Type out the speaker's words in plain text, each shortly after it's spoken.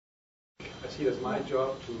see it as my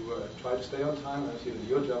job to try to stay on time, and I see it as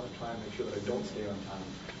your job to try and make sure that I don't stay on time.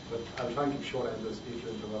 But I'll try and keep short answers if you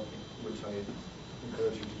interrupt me, which I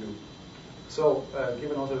encourage you to do. So,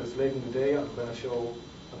 given also it's late in the day, I'm going to show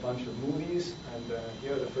a bunch of movies, and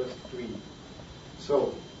here are the first three.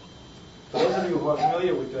 So, for those of you who are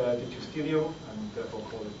familiar with Dictyostelium, and therefore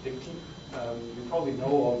call it Dicty, you probably know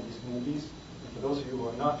all these movies. And for those of you who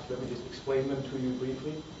are not, let me just explain them to you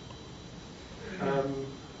briefly.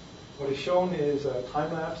 What is shown is a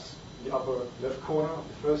time-lapse in the upper left corner of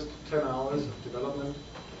the first 10 hours of development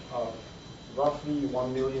of roughly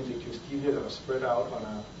 1 million Dictyostelia that are spread out on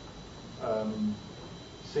a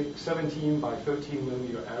 17 by 13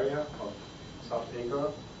 millimeter area of soft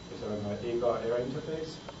agar. It's an agar-air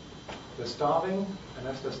interface. They're starving, and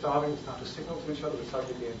as they're starving, they start to signal to each other with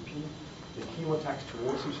cyclic AMP. They chemotax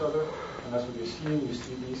towards each other, and that's what you're seeing. You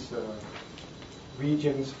see these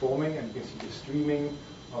regions forming, and you can see the streaming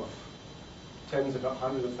of tens of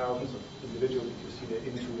hundreds of thousands of individuals that you see there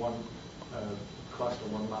into one cluster,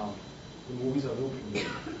 one mound. The movies are looping there,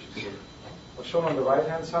 which is what's shown on the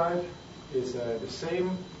right-hand side is the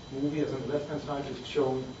same movie as on the left-hand side, just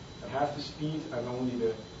shown at half the speed and only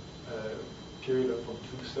the period of from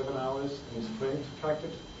 2 to 7 hours in this frame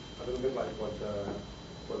subtracted, a little bit like what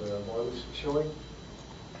Roy was showing.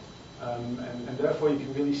 And therefore you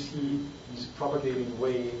can really see these propagating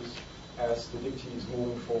waves as the Dicty is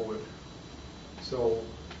moving forward. So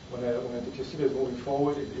when a Dictyostelia is moving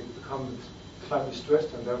forward, it becomes slightly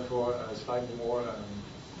stressed and therefore slightly more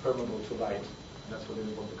permeable to light. And that's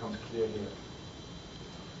what becomes clear here.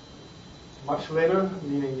 Much later,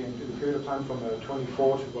 meaning in the period of time from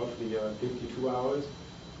 24 to roughly 52 hours,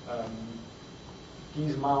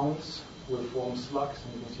 these mounds will form slugs,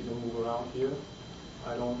 and you can see them move around here.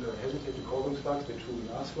 I don't hesitate to call them slugs; they truly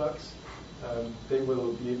are slugs. They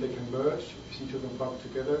can merge. If you see two of them bumped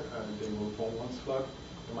together, they will form one slug.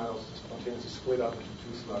 They might also spontaneously split up into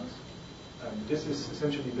two slugs. This is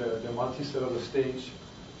essentially the multicellular stage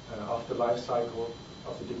of the life cycle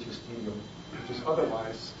of the Dictyostelium, which is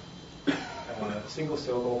otherwise a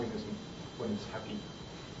single-cell organism when it's happy,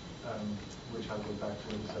 which I'll get back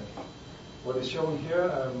to in a second. What is shown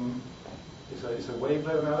here is a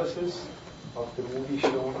wavelet analysis of the movie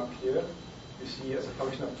shown up here. You see as a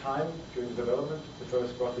function of time during the development, the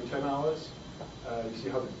first roughly 10 hours. You see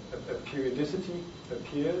how the periodicity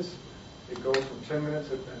appears. It goes from 10 minutes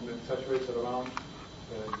and it saturates at around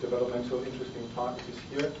the developmental interesting part, which is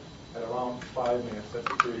here, at around 5 minutes. That's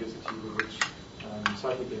the periodicity with which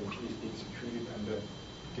cyclic AMP is being secreted and the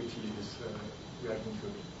Dicty is reacting to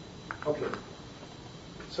it. Okay.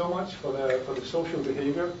 So much for the social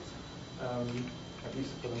behavior, at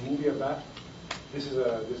least for the movie of that. This is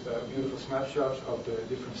just a beautiful snapshot of the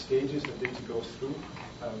different stages that Dicty goes through.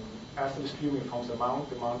 After the streaming forms a mound.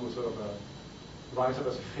 The mound will sort of rise up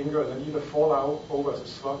as a finger and then either fall out over as a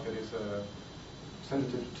slug that is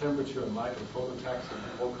sensitive to temperature and light and phototax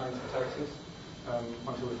and all kinds of taxes,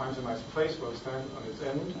 until it finds a nice place where it stands on its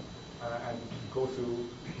end and go through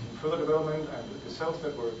some further development. And the cells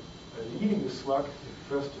that were leading the slug,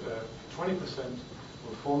 the first 20%,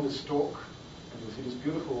 will form the stalk. And you'll see this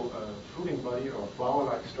beautiful fruiting body or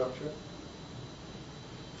flower-like structure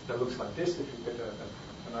that looks like this if you get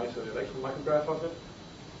a nice electron micrograph of it.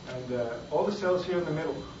 And all the cells here in the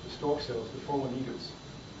middle, the stalk cells, the former leaders,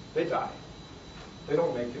 they die. They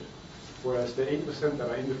don't make it. Whereas the 80% that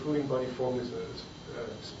are in the fruiting body form this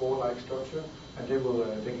spore-like structure, and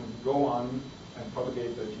they can go on and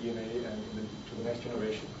propagate the DNA and to the next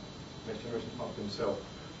generation of themselves,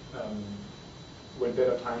 when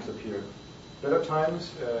better times appear. Better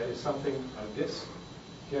times is something like this.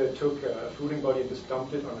 Here it took a fruiting body and just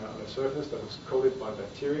dumped it on a surface that was coated by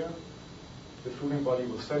bacteria. The fruiting body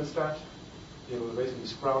will sense that. It will basically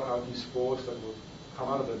sprout out these spores that will come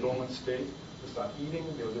out of the dormant state. They'll start eating,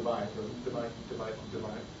 they'll divide.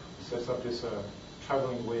 It sets up this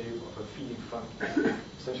traveling wave of a feeding front,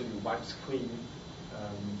 essentially wipes clean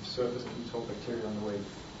the surface and eats all bacteria on the way.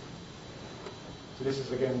 So this is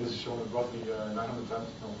shown at roughly 900 times,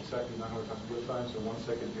 no, exactly 900 times real time, so 1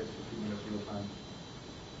 second gets 15 minutes real time.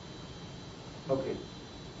 Okay.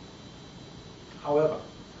 However,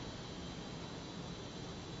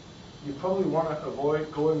 you probably want to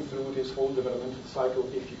avoid going through this whole developmental cycle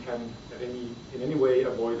if you can in any way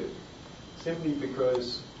avoid it. Simply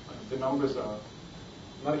because the numbers are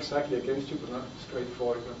not exactly against you, but not straight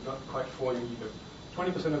for you, not quite for you either.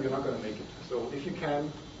 20% of you are not going to make it. So if you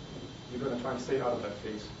can, you're going to try and stay out of that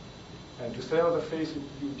phase. And to stay out of that phase,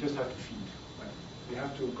 you just have to feed. Right? You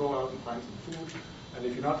have to go out and find some food. And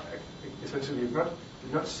if you're not, essentially, you're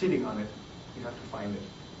not sitting on it, you have to find it.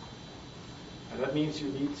 And that means you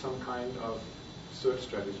need some kind of search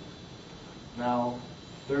strategy. Now,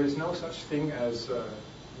 there is no such thing as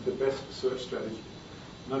the best search strategy.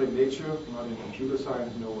 Not in nature, not in computer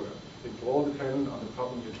science, nowhere. It will all depend on the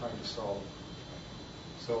problem you're trying to solve.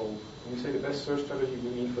 So when we say the best search strategy, we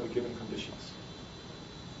mean for the given conditions.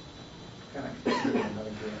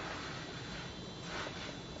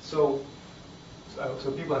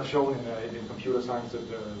 So people have shown in computer science that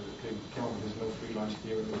they came up with this no free lunch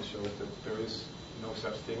theorem, which shows that there is no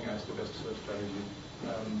such thing as the best search strategy,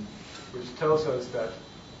 which tells us that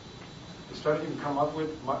the strategy we come up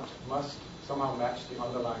with must somehow match the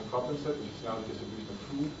underlying problem set, which is now the distribution of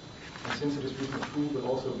food. And since the distribution of food will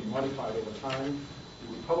also be modified over time, you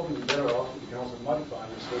would probably be better off if you can also modify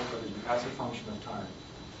your search strategy as a function of time.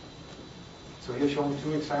 So here shown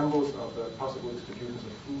two examples of possible distributions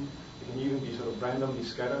of food. It can even be sort of randomly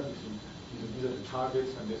scattered. You see, these are the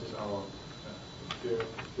targets, and this is our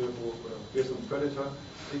fearsome predator,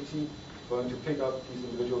 Picty, going to pick up these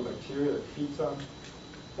individual bacteria that feeds on.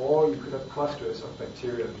 Or you could have clusters of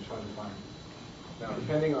bacteria that you're trying to find. Now,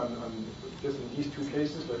 depending on just in these two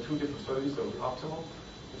cases, there are two different strategies that will be optimal.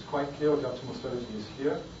 It's quite clear what the optimal strategy is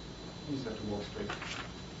here. You just have to walk straight.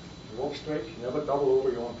 You walk straight, you never double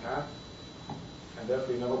over your own path, and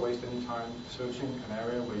therefore you never waste any time searching an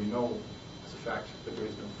area where you know as a fact that there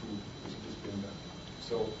is no food, which has just been there.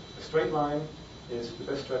 So a straight line is the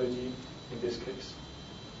best strategy in this case.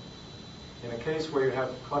 In a case where you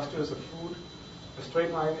have clusters of food, a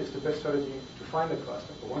straight line is the best strategy to find a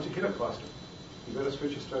cluster. But once you hit a cluster, you better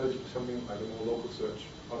switch your strategy to something like a more local search.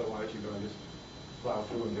 Otherwise, you're going to just plow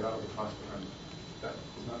through and get out of the cluster, and that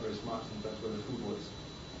is not very smart, since that's where the food was.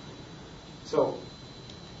 So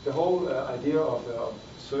the whole idea of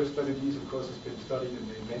search strategies, of course, has been studied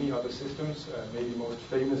in many other systems, maybe most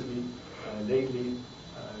famously lately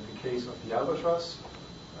the case of the albatross,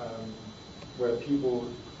 where people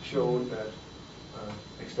showed that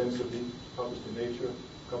extensively, published in Nature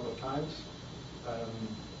a couple of times,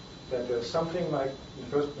 that there's something like, in the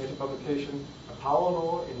first major publication, a power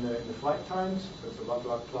law in the flight times, so it's a log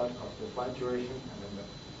plot of the flight duration, and then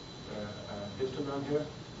the histogram here.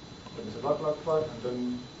 Then there's a log plot, and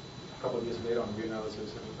then a couple of years later on reanalysis,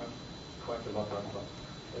 and it's not quite the log plot.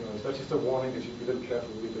 Anyways, that's just a warning that you should be a little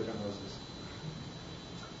careful with the analysis.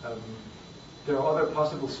 There are other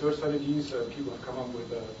possible search strategies. People have come up with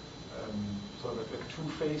sort of a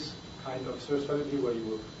two-phase kind of search strategy where you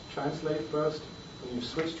will translate first, and you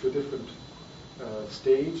switch to a different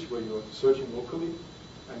stage where you're searching locally,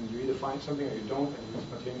 and you either find something or you don't, and you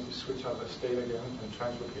spontaneously switch out that state again and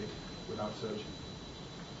translocate without searching.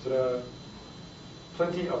 So there are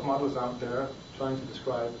plenty of models out there trying to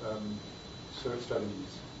describe search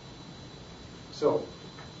strategies. So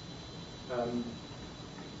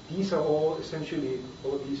these are all essentially,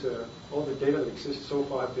 all the data that exists so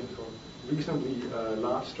far have been for reasonably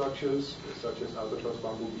large structures, such as albatross,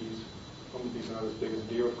 bumblebees. Bumblebees are not as big as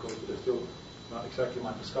deer, of course, but they're still not exactly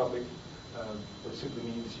microscopic, which simply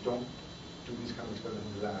means you don't do these kind of experiments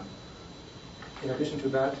in the lab. In addition to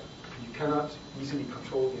that, you cannot easily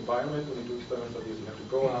control the environment when you do experiments like this. You have to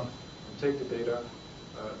go out and take the data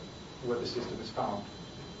where the system is found.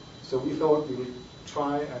 So we thought we would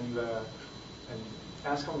try and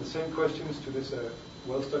ask some of the same questions to this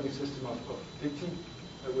well-studied system of Picty,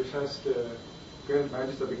 which has the great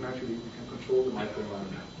advantage that we can control the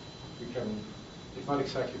microenvironment. We can, if not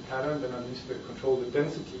exactly pattern, then at least control the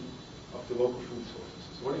density of the local food sources.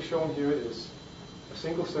 So what is shown here is a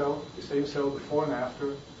single cell, the same cell before and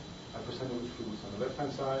after, presented with foods. On the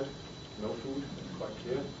left-hand side, no food, that's quite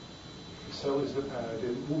clear. The cell is, the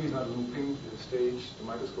movie is not looping, the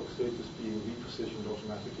microscope stage is being repositioned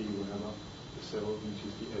automatically whenever the cell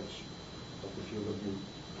reaches the edge of the field of view.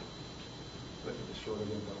 Let me just show it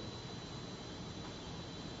again though.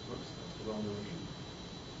 Whoops, that's the wrong direction.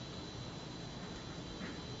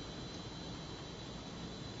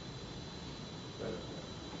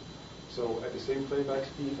 So at the same playback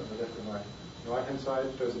speed on the left and right. On the right-hand side,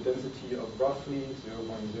 there's a density of roughly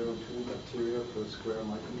 0.02 bacteria per square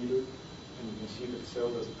micrometer, and you can see that the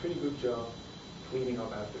cell does a pretty good job cleaning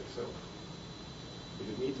up after itself. If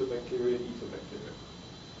it needs a bacteria, it eats a bacteria.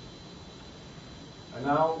 And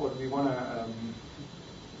now what we want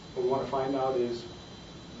to find out is,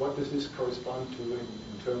 what does this correspond to in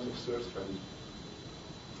terms of search strategy?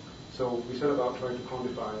 So we set about trying to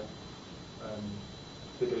quantify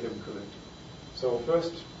the data we collect. So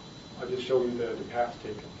first, I'll just show you the path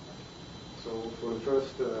taken. So for the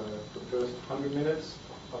first 100 minutes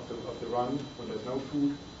of the run, when there's no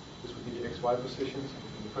food, this would be the XY positions.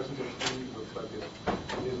 In the presence of food, it looks like this.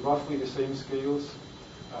 It is roughly the same scales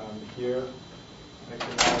here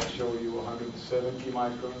Actually, now I'll show you 170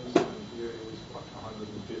 microns, and here is what,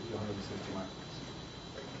 150, 160 microns.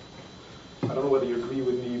 I don't know whether you agree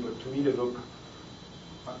with me, but to me they look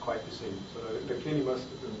not quite the same. So there clearly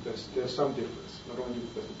there's some difference. Not only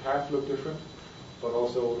does the path look different, but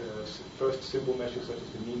also first simple measures such as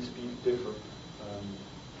the mean speed differ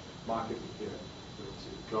markedly here. So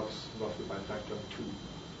it drops roughly by a factor of 2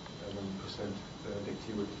 when you present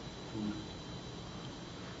addictive with food.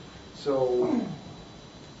 So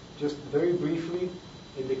just very briefly,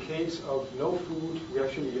 in the case of no food, we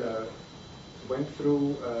actually went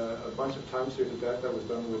through a bunch of time series of that. That was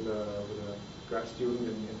done with a grad student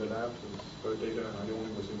in the lab who was for data, and I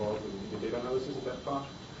only was involved in the data analysis of that part.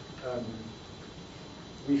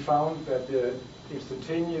 We found that the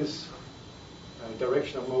instantaneous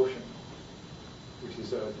direction of motion, which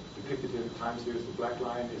is depicted here in the time series, the black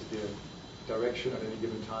line is the direction at any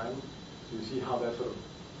given time. So you see how that sort of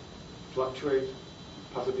fluctuates,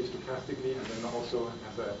 possibly stochastically, and then also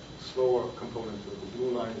has a slower component. So the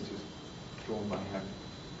blue line is just drawn by hand.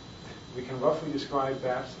 We can roughly describe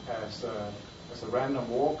that as a random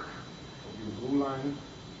walk of the blue line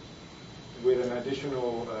with an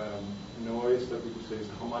additional noise that we could say is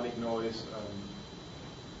a harmonic noise,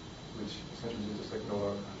 which essentially is just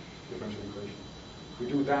ignore a differential equation. If we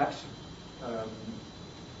do that, we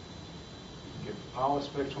get the power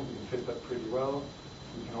spectrum. We can fit that pretty well.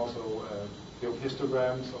 We can also build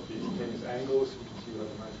histograms of the instantaneous angles. We can see we have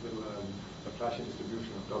a nice little Laplacian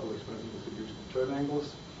distribution of double exponential distribution of turn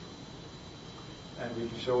angles. And we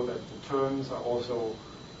can show that the turns are also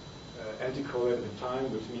anti-correlated in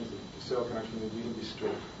time, which means that the cell can actually move reasonably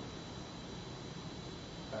straight.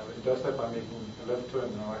 It does that by making a left turn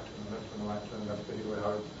and a right turn, a left turn and a right turn. That's basically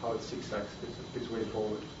how it zigzags its way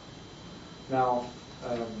forward. Now,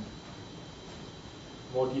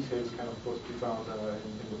 more details can, of course, be found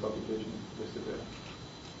in the publication listed there.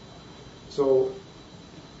 So,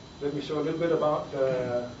 let me show a little bit about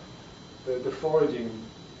the foraging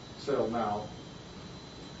cell now.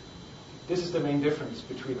 This is the main difference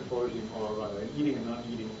between a foraging, or rather an eating and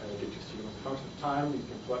non-eating digestion. As a function of time, you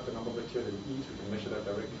can plot the number of bacteria that you eat. We can measure that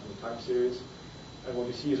directly from the time series. And what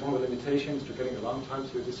we see is one of the limitations to getting a long time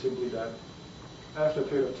series is simply that after a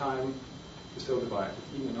period of time, the cell divides.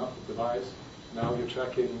 It's eaten enough, it divides. Now you're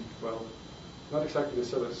tracking, well, not exactly the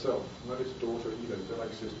cell itself, not its daughter either. They're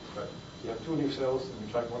like sisters, but you have two new cells, and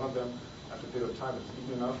you track one of them. After a period of time, it's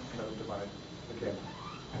eaten enough, and that will divide again.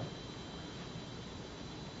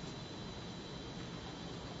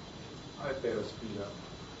 I better speed up.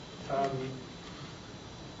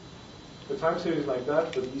 The time series like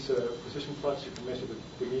that, with these precision plots, you can measure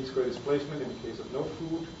the mean square displacement in the case of no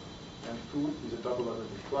food and food. These are double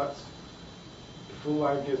logarithmic plots. The full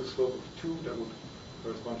line here is a slope of 2 that would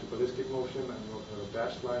correspond to ballistic motion, and we also have a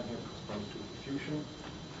dashed line here that corresponds to diffusion.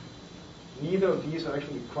 Neither of these are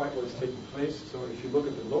actually quite what is taking place. So if you look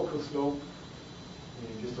at the local slope,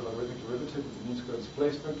 meaning just the logarithmic derivative of the mean square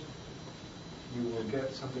displacement, you will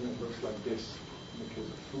get something that looks like this in the case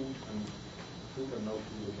of food and no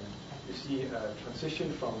food again. You see a transition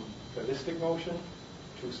from ballistic motion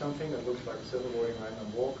to something that looks like a self-avoiding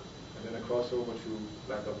random walk, and then a crossover to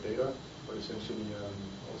lack of data, but essentially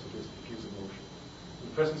also just diffusive motion. In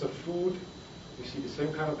the presence of food, you see the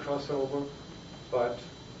same kind of crossover, but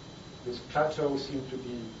this plateau seems to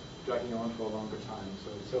be dragging on for a longer time,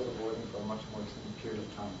 so it's self-avoiding for a much more extended period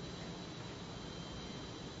of time.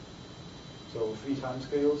 So 3 time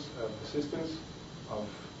scales, persistence of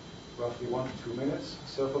roughly 1 to 2 minutes,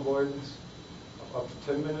 self-avoidance of up to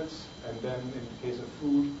 10 minutes, and then in the case of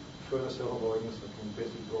food, further self-avoidance that can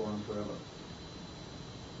basically go on forever.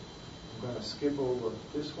 I'm going to skip over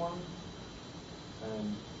this one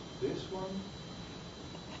and this one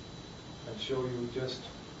and show you just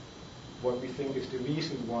what we think is the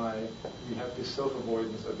reason why we have this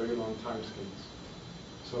self-avoidance at very long time scales.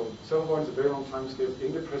 So self-avoidance at very long time scales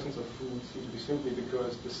in the presence of food seems to be simply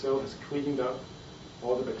because the cell has cleaned up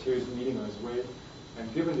all the bacteria eating on its way,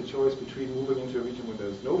 and given the choice between moving into a region where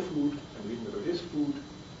there's no food and a region where there is food,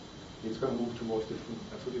 it's going to move towards the food.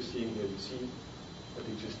 That's what you're seeing here. You see a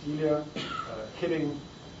digestia hitting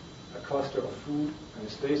a cluster of food, and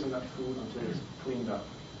it stays on that food until it's cleaned up.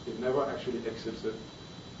 It never actually exits it.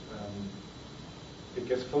 It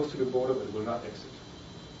gets close to the border, but it will not exit.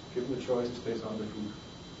 Given the choice, it stays on the food.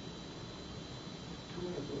 2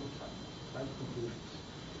 minutes over time for conclusions.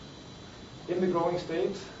 In the growing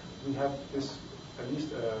state, we have this at least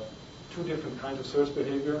 2 different kinds of search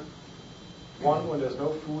behavior. One, when there's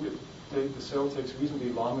no food, the cell takes reasonably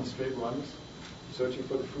long and straight runs, searching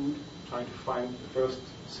for the food, trying to find the first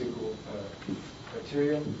single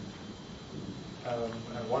bacteria.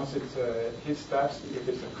 And once it hits that, if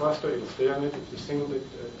it's a cluster, it'll stay on it. If it's a single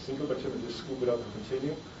bacterium, it'll just scoop it up and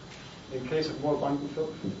continue. In case of more abundant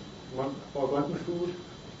food,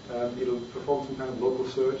 it'll perform some kind of local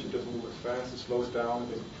search. It doesn't move as fast. It slows down.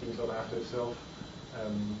 It cleans out after itself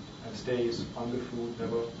and stays on the food,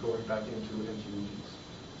 never going back into empty regions.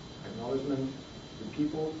 Acknowledgement, the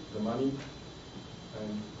people, the money,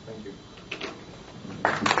 and thank you.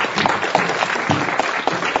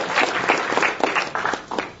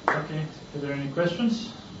 Okay, are there any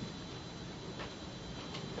questions?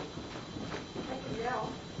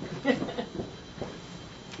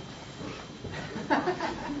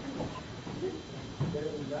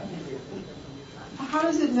 How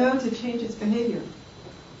does it know to change its behavior?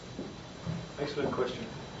 Excellent question.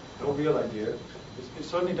 No real idea. It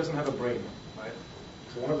certainly doesn't have a brain, right?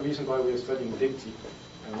 So one of the reasons why we are studying dicty,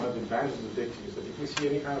 and one of the advantages of dicty, is that if we see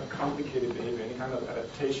any kind of complicated behavior, any kind of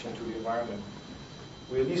adaptation to the environment,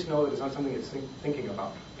 we at least know that it's not something it's thinking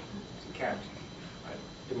about. It can't. Right?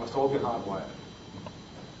 It must all be hardwired.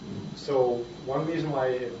 So one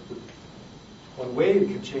way it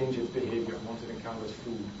can change its behavior once it encounters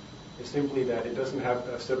food is simply that it doesn't have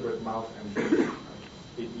a separate mouth and feet. Right?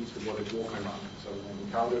 It eats with what it's walking on. So when it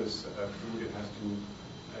encounters food, it has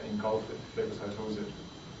to engulf it, phagocytose it.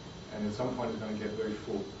 And at some point it's going to get very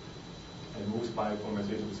full. And it moves by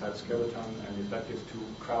polymerization of the cytoskeleton, and if that gets too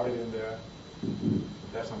crowded in there,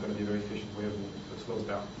 that's not going to be a very efficient way of moving, so it slows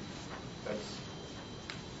down. That's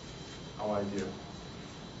our idea.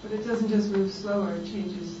 But it doesn't just move slower, it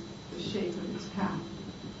changes the shape of its path.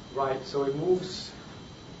 Right, so it moves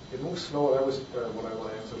slower. That was what I will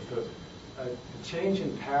answer first. The change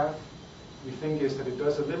in path, we think, is that it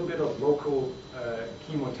does a little bit of local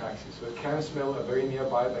chemotaxis. So it can smell a very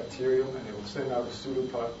nearby bacterium, and it will send out a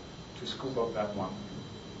pseudopod to scoop up that one.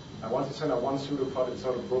 And once it sends out one pseudopod, it's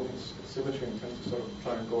sort of broken its symmetry and tends to sort of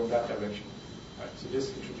try and go in that direction. Right? So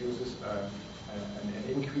this introduces an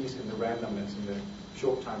increase in the randomness, in the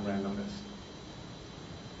short-time randomness.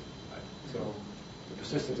 Right? So the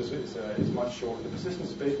persistence is much shorter. The persistence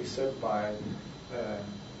is basically set by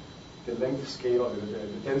the length scale, or the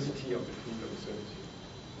density of the food that is served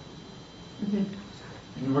to you.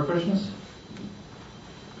 Any more questions?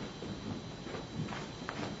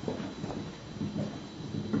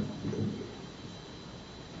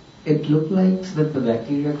 It looked like that the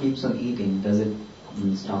bacteria keeps on eating. Does it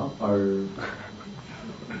stop, or?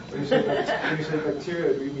 When you say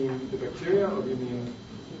bacteria, do you mean the bacteria, or do you mean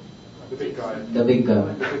the big guy? The big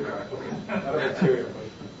guy. The big guy, okay. Not a bacteria.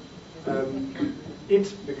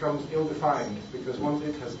 It becomes ill-defined, because once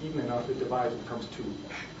it has eaten enough, it divides and becomes two.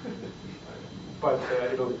 But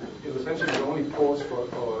it'll essentially only pause for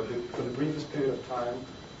the briefest period of time,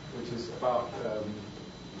 which is about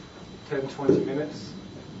 10-20 minutes.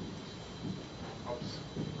 Oops,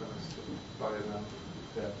 I'm going to start it now.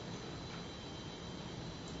 There.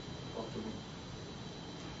 Talk to me.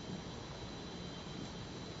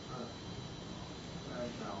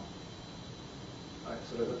 And now. Right,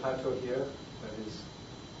 so there's a plateau here that is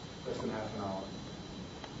less than half an hour.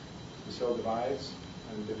 The cell divides,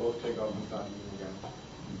 and they both take off and start eating again.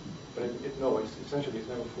 But it's essentially it's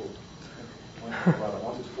never full.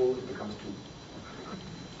 Once it's full, it becomes two.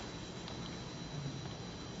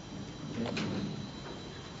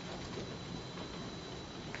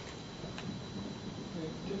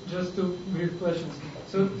 Just two brief questions.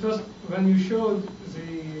 So first, when you showed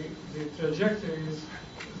the trajectories,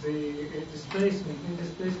 the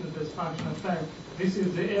displacement as function of time, this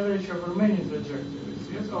is the average over many trajectories,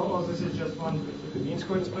 yes? Or this is just one trajectory? The mean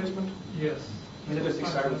square displacement? Yes. This is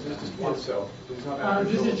just one cell. This is not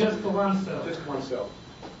average. This is just for one cell? Just one cell.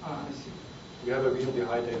 I see. We have a reasonably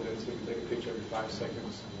high data density. We take a picture every 5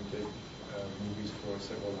 seconds, and we take movies for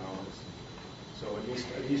several hours. So at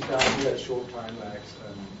least down here at short time lags,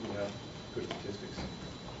 we have good statistics.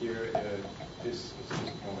 Here, this is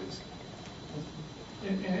just noise.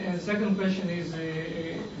 And the second question is,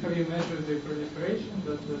 have you measured the proliferation?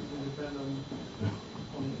 That will depend on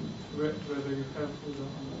whether you have food or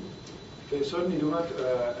not. They certainly do not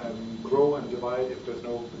grow and divide if there's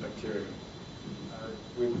no bacteria.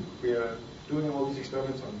 We are doing all these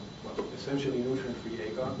experiments on essentially nutrient-free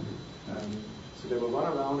agar. So they will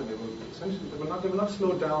run around, and they will not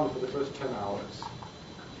slow down for the first 10 hours.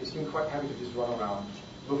 They seem quite happy to just run around,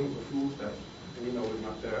 looking for food that we know is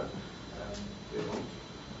not there. They don't.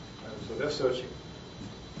 So they're searching.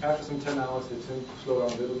 After some 10 hours, they tend to slow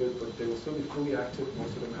down a little bit, but they will still be fully active,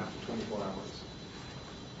 most of them after 24 hours.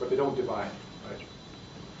 But they don't divide, right?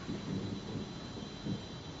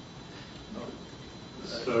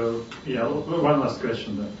 So, yeah, one last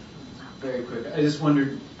question then. Very quick. I just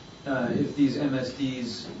wondered, if these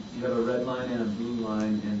MSDs, you have a red line and a blue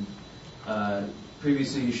line, and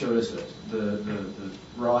previously you showed us the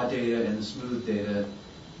raw data and the smooth data.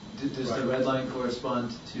 Does the red line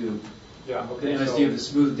correspond to the MSD of the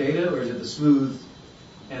smooth data, or is it the smooth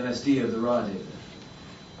MSD of the raw data?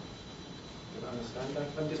 Did I understand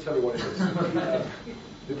that? Let me just tell you what it is.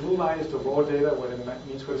 The blue line is the raw data where the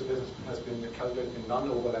mean square space has been calculated in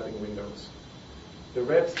non-overlapping windows. The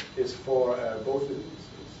red is for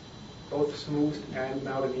both smooth and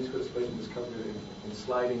now the mean square displacement is calculated in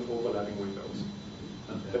sliding overlapping windows.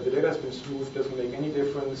 Okay. But the data has been smoothed doesn't make any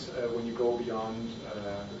difference when you go beyond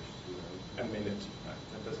a minute.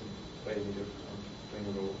 That doesn't play any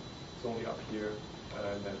role. It's only up here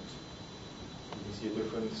that you can see a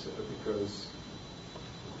difference because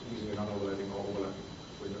using a non-overlapping or overlapping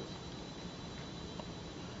windows.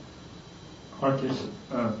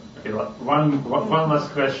 Okay, one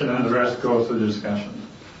last question and the rest goes to the discussion.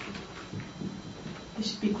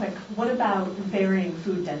 This should be quick. What about varying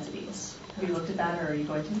food densities? Have you looked at that, or are you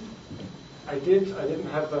going to? I did. I didn't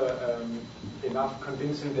have enough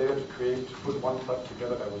convincing data to put one plot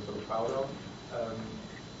together that I was very proud of.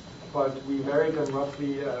 But we varied them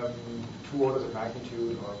roughly 2 orders of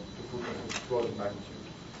magnitude, or the food content 2 orders of magnitude.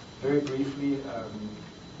 Very briefly,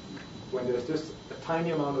 when there's just a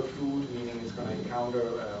tiny amount of food, meaning it's going to encounter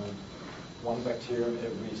one bacterium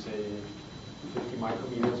every, say, 50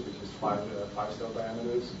 micrometers, which is 5 cell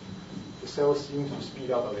diameters, the cells seem to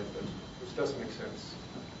speed up a little bit, which doesn't make sense.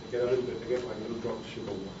 They get like a little drop of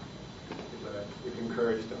sugar water, which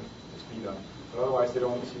encourage them to speed up. But otherwise, they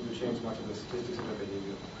don't seem to change much of the statistics of their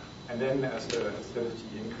behavior. And then as the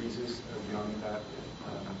density increases beyond that,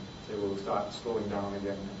 they will start slowing down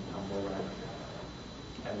again and become more rapid.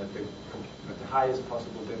 And at the highest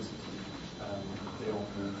possible density, they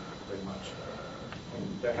don't move very much.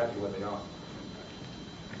 They're happy where they are.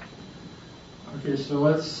 Okay, so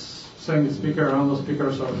let's thank the speaker and all the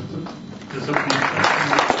speakers of this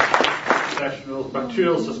session of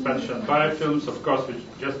bacterial suspension biofilms. Of course, we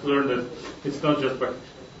just learned that it's not just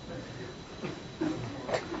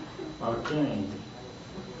Okay.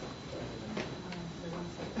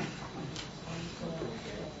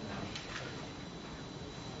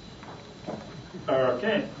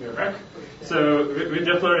 Okay, we're back. So we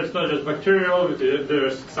just learned it's not just bacterial.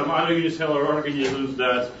 There's some other unicellular organisms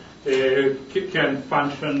that can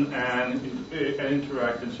function and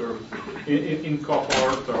interact in sort of in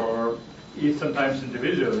cohort or sometimes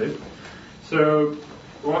individually. So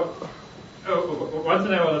one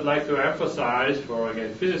thing I would like to emphasize for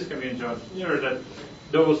again physics community here that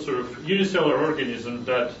those sort of unicellular organisms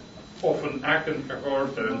that often act in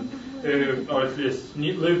cohort and or at least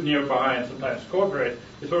live nearby and sometimes cooperate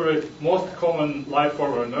is probably most common life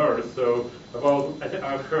form on Earth. So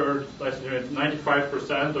I've heard less than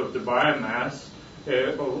 95% of the biomass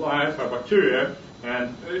of life are bacteria,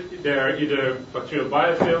 and they are either bacterial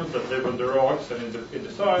biofilms that live on the rocks and in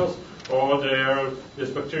the soils, or they are this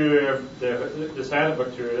bacteria, the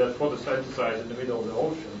cyanobacteria that photosynthesize in the middle of the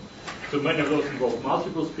ocean. So many of those involve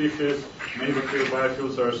multiple species. Many bacterial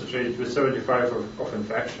biofilms are associated with 75 of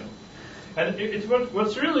infection. And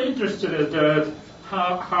what's really interesting is that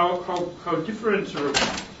how different sort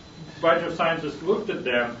of bunch of scientists looked at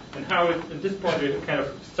them, and how at this point we kind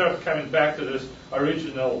of start coming back to this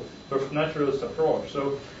original sort of naturalist approach.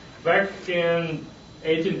 So back in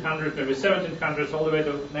 1800s, maybe 1700s, all the way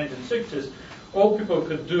to 1960s, all people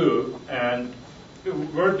could do and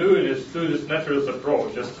were doing is do this naturalist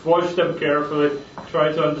approach. Just watch them carefully,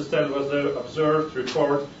 try to understand what they observed,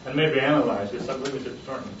 record, and maybe analyze with some limited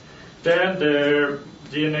learning. Then the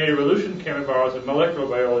DNA evolution came about, and molecular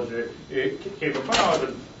biology came about,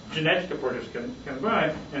 and genetic approaches came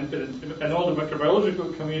by, and all the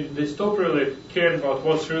microbiological community, they stopped really caring about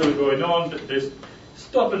what's really going on. They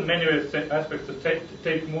stopped in many aspects to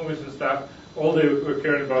take movies and stuff. All they were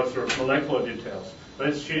caring about sort of molecular details.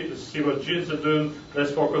 Let's see what genes are doing.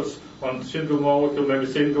 Let's focus on single molecule, maybe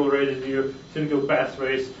single residue, single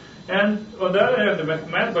pathways. And on the other hand, the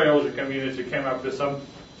math biology community came up with some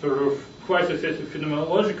sort of quantitative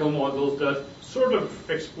phenomenological models that sort of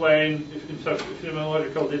explain in such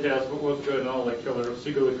phenomenological details what's going on, like the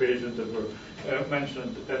Siegel equations that were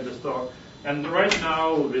mentioned at the start. And right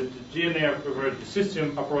now, with the DNA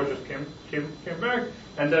system approaches came back,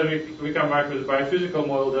 and then we come back with a biophysical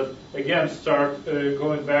model that again start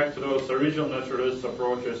going back to those original naturalist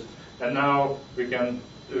approaches. And now we can,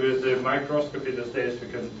 with the microscopy these days, we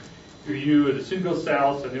can view the single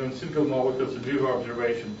cells and even single molecules in vivo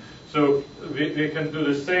observation. So we can do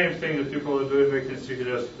the same thing that people are doing. We can see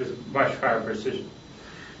this with much higher precision.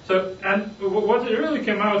 So, and what really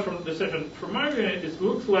came out from the session, from my view, it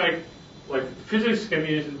looks like physics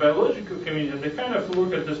community and biological community, they kind of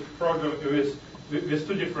look at this problem with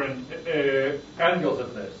two different angles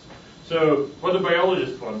of this. So, what the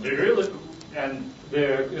biologists want, they really, and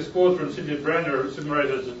this quote from C.D. Brenner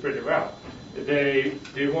summarizes it pretty well. They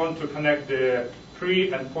want to connect the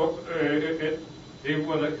pre and they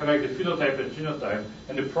want to connect the phenotype and genotype,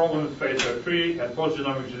 and the problem faced by pre and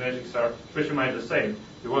post-genomic genetics are pretty much the same.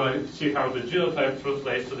 They want to see how the genotype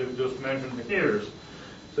translates to those measured behaviors.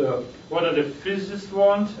 So, what do the physicists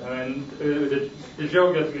want? And the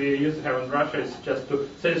joke that we used to have in Russia is just to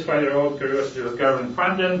satisfy their own curiosity with government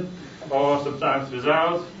funding, or sometimes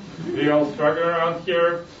without. We all struggle around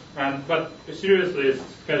here. But seriously, it's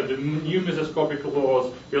kind of the new mesoscopic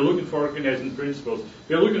laws. We're looking for organizing principles.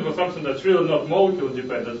 We're looking for something that's really not molecule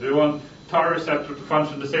dependent. We want TAR receptor to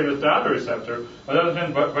function the same as the other receptor. On the other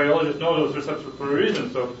hand, biologists know those receptors for a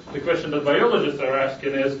reason. So the question that biologists are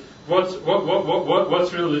asking is, what's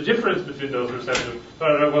really the difference between those receptors?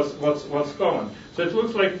 What's common? So it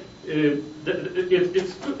looks like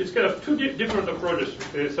it's kind of two different approaches.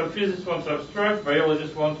 Some physicists want abstract,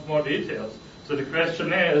 biologists want more details. So the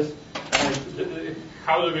question is,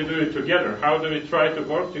 how do we do it together? How do we try to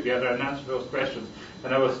work together and answer those questions?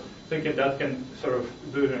 And I was thinking that can sort of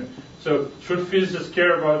do it. So should physicists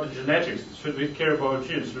care about the genetics? Should we care about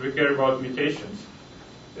genes? Should we care about mutations?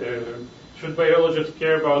 Should biologists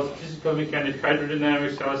care about physical mechanics,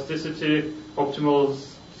 hydrodynamics, elasticity, optimal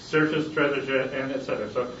surface strategy, and etc.?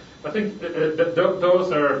 So I think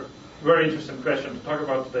those are very interesting questions to talk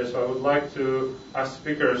about today. So I would like to ask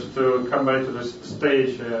speakers to come back to this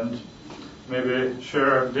stage and maybe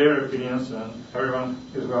share their opinions, and everyone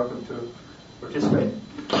is welcome to participate.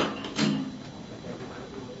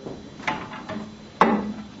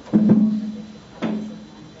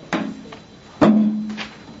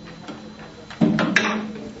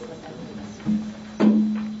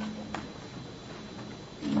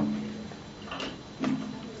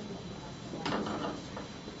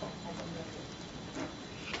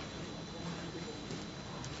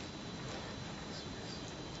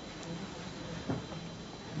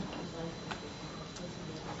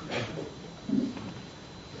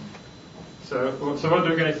 So what do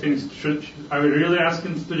you guys think? Are we really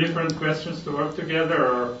asking two different questions to work together,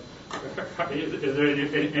 or is there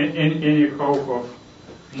any hope of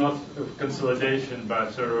not of consolidation,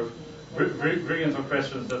 but sort of bringing some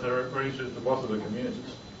questions that are related to both of the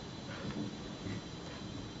communities?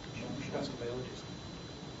 You should ask a biologist.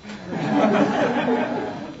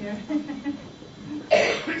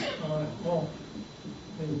 Well,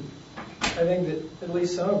 I think that at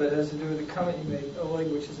least some of it has to do with the comment you made,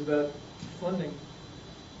 Oleg, which is about funding.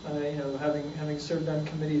 Having served on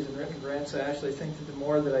committees and written grants, I actually think that the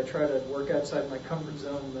more that I try to work outside my comfort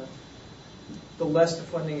zone, the less the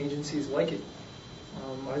funding agencies like it.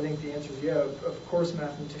 I think the answer is yeah. Of course,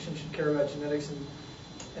 mathematicians should care about genetics,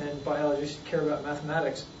 and biologists should care about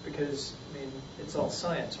mathematics, because it's all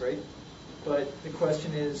science, right? But the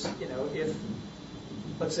question is, if,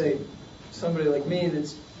 let's say, somebody like me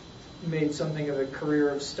that's made something of a career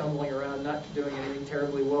of stumbling around, not doing anything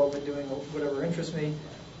terribly well, but doing whatever interests me,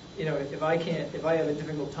 if I have a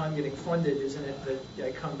difficult time getting funded, isn't it that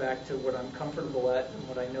I come back to what I'm comfortable at and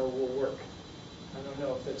what I know will work? I don't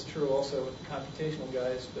know if that's true also with the computational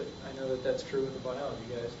guys, but I know that that's true with the biology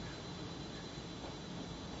guys.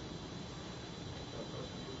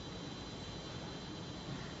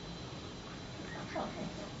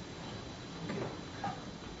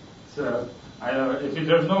 So, if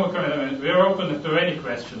there's no comment, we're open to any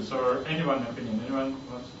questions or anyone's opinion. Anyone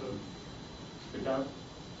wants to speak out?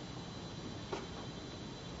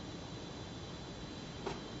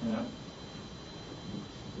 Yeah.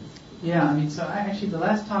 Yeah, so actually the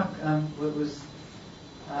last talk was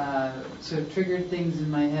sort of triggered things in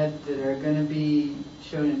my head that are going to be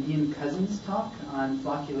shown in Ian Cousins' talk on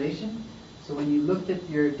flocculation. So when you looked at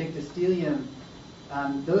your dictyostelium,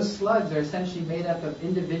 those slugs are essentially made up of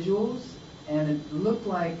individuals, and it looked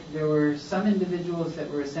like there were some individuals that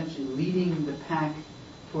were essentially leading the pack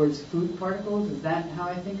towards food particles. Is that how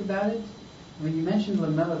I think about it? I mean, you mentioned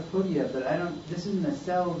lamellipodia, but this isn't a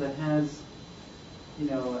cell that has,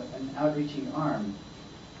 an outreaching arm.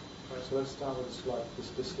 Right, so let's start with the slug.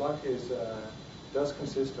 The slug does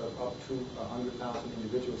consist of up to 100,000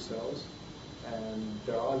 individual cells, and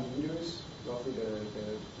there are leaders. Roughly the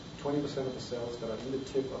 20% of the cells that are in the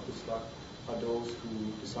tip of the slug are those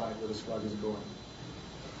who decide where the slug is going.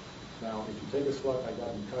 Now, if you take a slug like that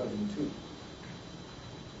and cut it in two,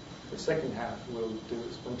 the second half will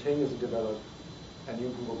spontaneously develop a new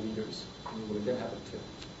group of leaders, and you will again have a tip.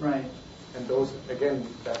 Right. And those, again,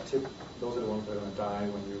 that tip, those are the ones that are going to die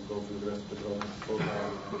when you go through the rest of the development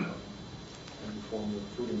program and you form your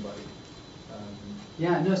fruiting body.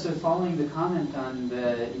 Yeah, no, so following the comment on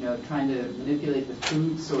the, trying to manipulate the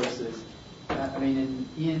food sources, I mean, in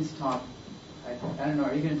Ian's talk, I don't know,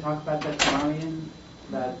 are you going to talk about that tomorrow, Ian?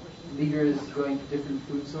 About leaders going to different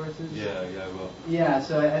food sources? Yeah, I will. Yeah,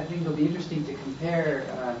 so I think it'll be interesting to compare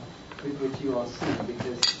with what you all see,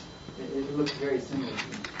 because it looks very similar.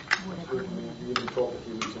 We even talked a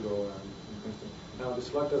few weeks ago in Princeton. Now, the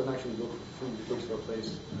slug doesn't actually look for food, it looks for a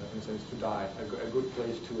place, in a sense, to die, a good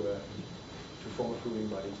place to form a fruiting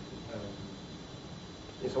body.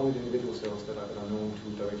 It's only the individual cells that are known to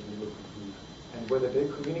directly look for food. And whether they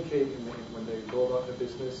communicate when they go about their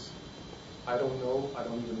business, I don't know. I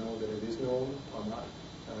don't even know that it is known or not.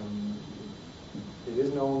 It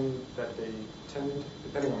is known that they tend,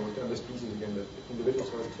 depending on the species again, that individual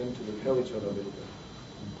cells tend to repel each other a little bit.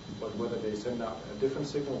 But whether they send out a different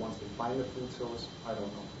signal once they find a food source, I don't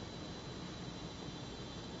know.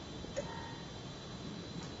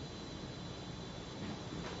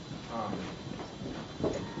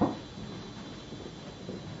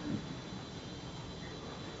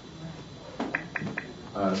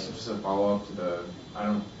 So just a follow-up to the, I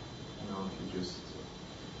don't know if you just,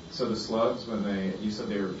 so the slugs, when you said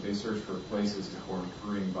they search for places to form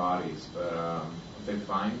fruiting bodies, but if they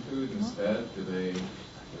find food instead, do the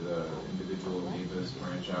individual amoebas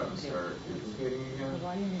branch out and start duplicating again?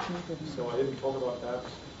 So I didn't talk about that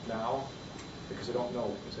now, because I don't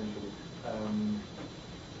know, essentially.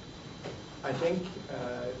 I think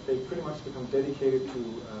they pretty much become dedicated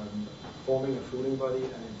to forming a fruiting body, and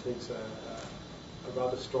it takes a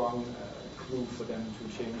rather strong clue for them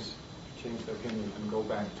to change their opinion and go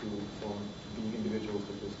back to being individuals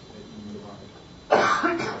that just eat the market.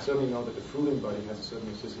 I certainly know that the fruiting body has a certain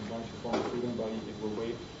resistance. Once you form a fruiting body, it will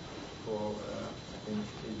wait for, I think,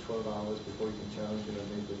 8-12 hours before you can challenge it and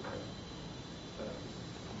make it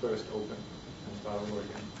burst open and start over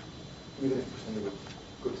again. Even if presented with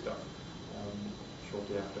good stuff,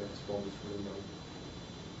 shortly after it's formed its fruiting body.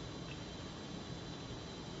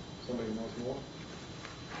 Somebody knows more?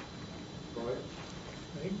 Go ahead.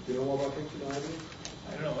 Do you know more about picture than I do?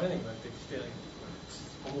 I don't know anything about pig stealing. It's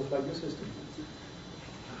almost like your system.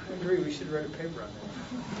 I agree, we should write a paper on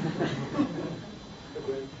that.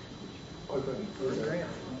 Okay.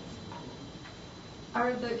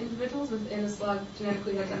 Are the individuals within a slug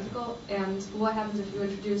genetically identical, and what happens if you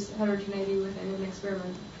introduce heterogeneity within an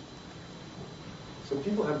experiment? So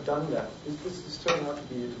people have done that. This is turning out to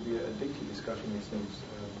be an addictive discussion, it seems.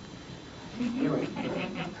 Anyway,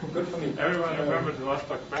 good for me. Everyone remembers the last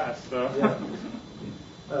talk fast, so.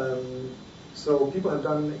 Yeah. So people have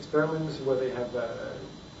done experiments where they have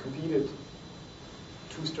competed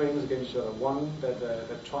two strains against each other. One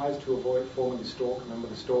that tries to avoid forming the stork. Remember,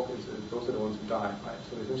 the stork is those are the ones who die, right?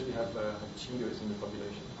 So they essentially have cheaters in the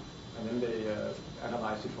population, and then they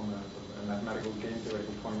analyze it from a mathematical game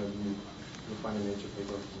theoretical point of view. You'll find a Nature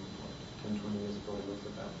paper from 10, 20 years ago that looked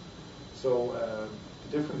at that. So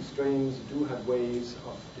the different strains do have ways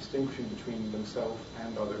of distinguishing between themselves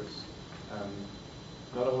and others.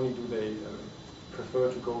 Not only do they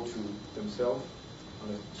prefer to go to themselves,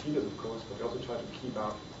 unless cheaters of course, but they also try to keep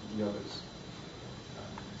out the others.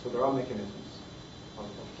 So there are mechanisms of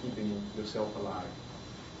keeping yourself alive.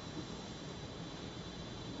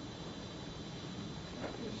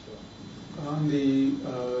 On the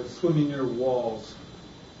swimming near walls,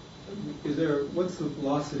 what's the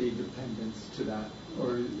velocity dependence to that,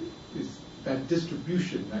 or is that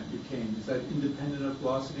distribution that you came, is that independent of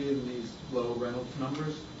velocity in these low Reynolds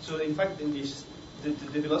numbers? So in fact, in this, the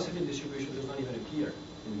velocity distribution does not even appear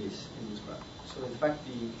in this graph. So in fact,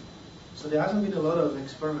 so there hasn't been a lot of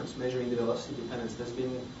experiments measuring the velocity dependence. There's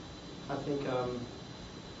been, I think,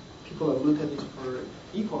 people have looked at this for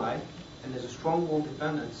E. coli, and there's a strong wall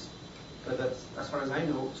dependence. But that's, as far as I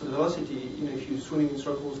know, so the velocity, if you're swimming in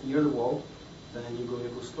circles near the wall, then you go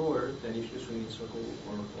slower than if you're swimming in a circle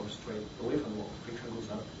or straight away from the wall. Friction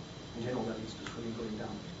goes up. In general, that leads to swimming going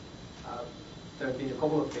down. There have been a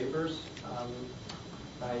couple of papers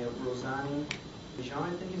by Rosanne Bijan,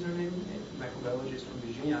 I think is her name, a microbiologist from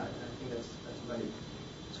Virginia, and I think that's about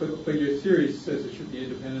it. But your theory says it should be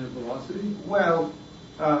independent of velocity? Well,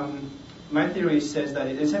 my theory says that,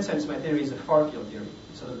 in some sense, my theory is a far field theory.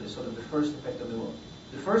 Sort of the first effect of the wall.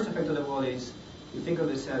 The first effect of the wall is you think of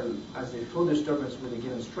the cell as a flow disturbance with a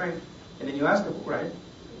given strength, and then you ask the right.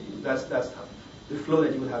 That's the flow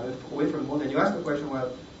that you would have away from the wall. And you ask the question,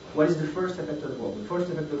 well, what is the first effect of the wall? The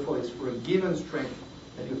first effect of the wall is for a given strength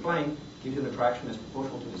that you're applying gives you an attraction that's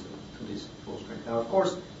proportional to this flow strength. Now, of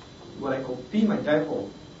course, what I call P my dipole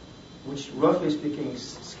which roughly speaking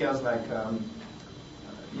scales like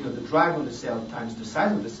the drag on the cell times the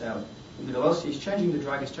size of the cell. And the velocity is changing, the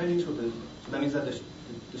drag is changing, so that means that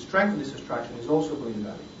the strength of this attraction is also going to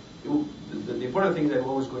vary. The important thing is that it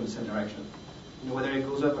will always go in the same direction. Whether it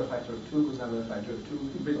goes up a factor of 2, goes down a factor of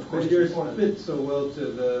 2. Of course, but yours fits so well to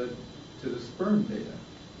the sperm data.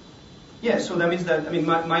 Yeah, so that means that,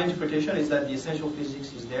 my interpretation is that the essential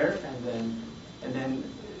physics is there, and then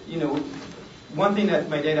one thing that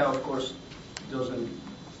my data, of course, our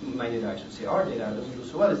data doesn't do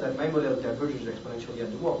so well, is that my model diverges exponentially at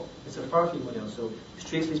the wall. It's a far-field model, so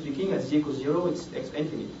strictly speaking, at z equals 0, it's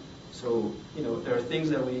infinite. So, there are things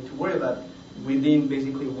that we need to worry about within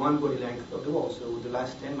basically one body length of the wall. So the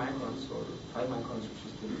last 10 microns or 5 microns, which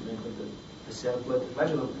is the length of the cell blood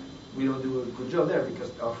flagellum, we don't do a good job there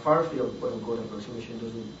because our far-field quote-unquote approximation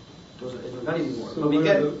is not anymore. So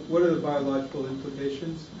what are the biological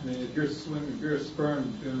implications? If you're a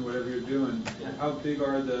sperm doing whatever you're doing, how big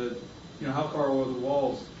are how far are the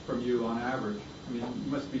walls from you on average? You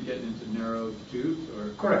must be getting into narrow tubes, or?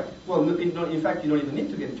 Correct. Well, in fact, you don't even need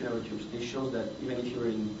to get into narrow tubes. This shows that even if you're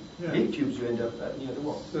in big tubes, you end up near the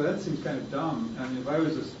wall. So that seems kind of dumb. If I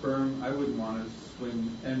was a sperm, I wouldn't want to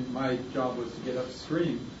swim, and my job was to get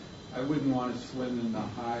upstream. I wouldn't want to swim in the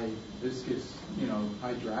high viscous,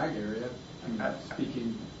 high drag area.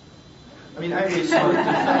 Speaking. I really saw it.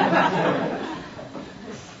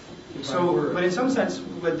 So, but in some sense,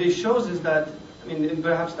 what this shows is that, and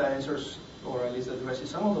perhaps that answers, or at least addresses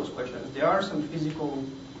some of those questions. There are some physical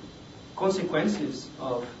consequences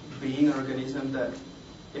of being an organism that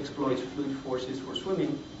exploits fluid forces for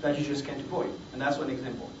swimming that you just can't avoid. And that's one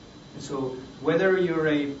example. And so whether you're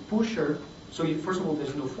a pusher, first of all,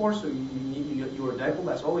 there's no force, so you're a dipole,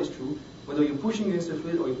 that's always true. Whether you're pushing against the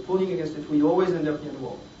fluid or you're pulling against the fluid, you always end up near the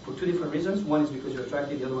wall. For two different reasons. One is because you're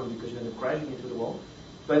attracted, the other one because you end up crashing into the wall.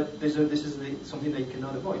 But this is something that you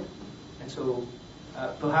cannot avoid. And so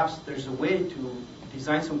perhaps there's a way to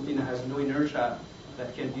design something that has no inertia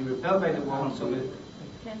that can be repelled by the wall.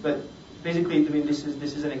 But basically, this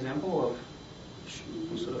is an example of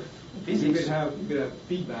sort of physics. You could have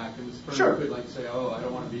feedback, and the sperm could say, "Oh, I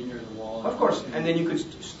don't want to be near the wall." Of course, and then you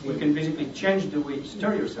can basically change the way you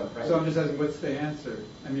stir yourself, right? So I'm just asking, what's the answer?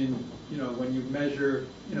 When you measure,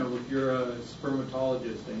 if you're a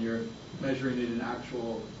spermatologist and you're measuring it in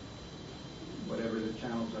actual, whatever the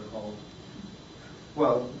channels are called.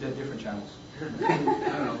 Well, they're different channels. I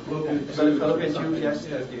don't know. Fallopian tube, yes.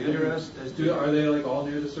 There's the uterus. Are they all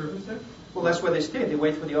near the surface there? Well, that's where they stay. They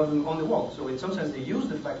wait for the ovum on the wall. So in some sense, they use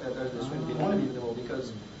the fact that there's this swim. They want to be in the wall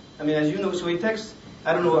because, as you know, so it takes.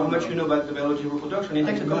 I don't know how much you know about the biology of reproduction. It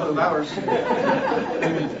takes a couple of hours.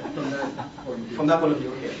 From that point of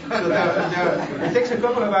view, okay. So it takes a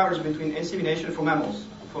couple of hours between insemination for mammals,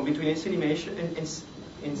 between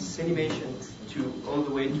insemination to all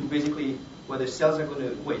the way to basically where the cells are going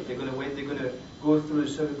to wait. They're going to go through the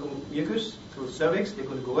cervical mucus, through the cervix. They're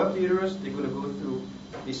going to go up the uterus. They're going to go through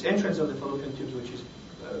this entrance of the fallopian tubes, which is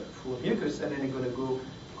full of mucus, and then they're going to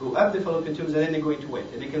go up the fallopian tubes, and then they're going to wait.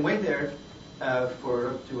 And they can wait there for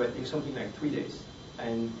up to, I think, something like 3 days.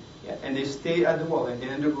 And they stay at the wall, and they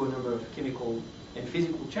undergo a number of chemical and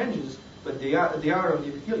physical changes, but they are on the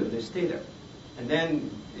epithelium. They stay there. And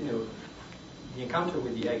then, the encounter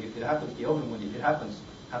with the egg, if it happens, the ovum, if it happens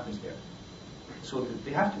there. So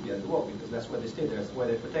they have to be at the wall because that's where they stay there. That's why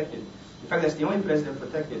they're protected. In fact, that's the only place they're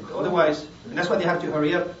protected. Otherwise, and that's why they have to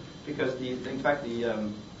hurry up because,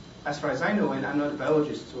 as far as I know, and I'm not a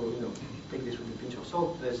biologist, so take this with a pinch of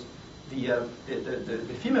salt. There's the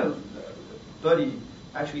female body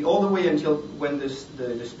actually all the way until when the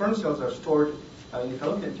sperm cells are stored in the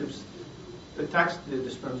fallopian tubes attacks the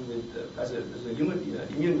sperms with as a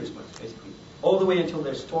immune response basically all the way until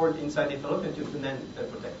they're stored inside the fallopian tubes and then they're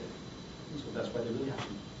protected. So that's why they really have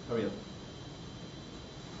to hurry up.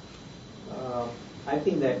 I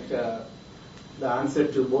think that the answer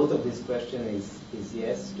to both of these questions is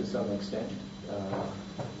yes to some extent.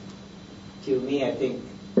 To me, I think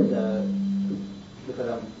because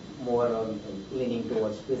I'm more leaning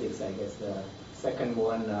towards physics, I guess the second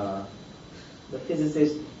one, the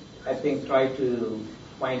physicists, I think, try to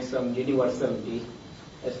find some universality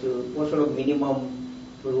as to what sort of minimum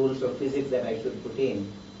rules of physics that I should put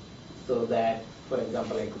in so that, for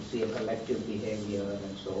example, I could see a collective behavior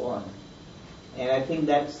and so on. And I think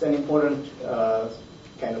that's an important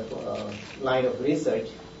kind of line of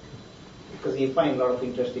research because you find a lot of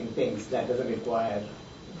interesting things that doesn't require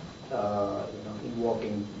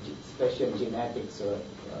invoking special genetics for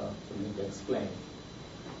me to explain.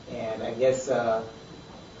 And I guess a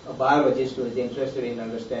biologist who is interested in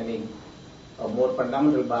understanding more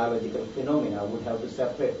fundamental biological phenomena would have to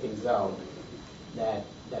separate things out that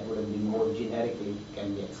would have been more generically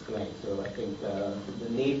can be explained. So I think the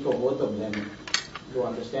need for both of them to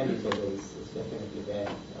understand each other is definitely there.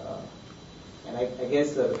 And I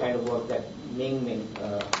guess the kind of work that Ming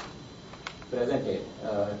presented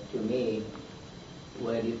to me,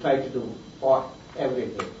 where you try to do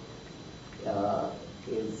everything,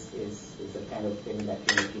 is the kind of thing that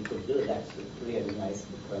you could do. That's really nice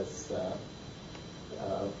because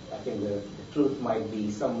I think the truth might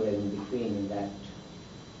be somewhere in between, in that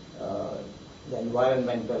the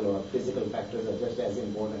environmental or physical factors are just as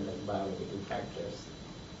important as biological factors.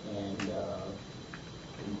 And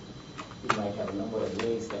you might have a number of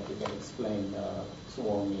ways that you can explain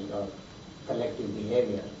swarming or collective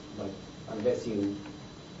behavior, but unless you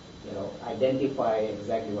identify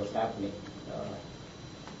exactly what's happening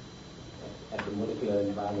at the molecular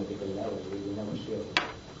and biological level, you never sure.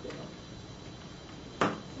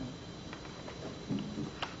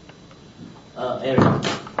 Eric,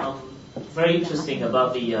 very interesting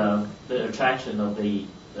about the attraction of the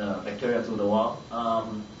bacteria to the wall.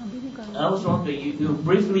 I was wondering, you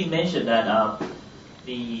briefly mentioned that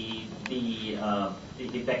the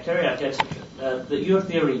bacteria gets your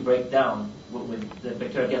theory break down when the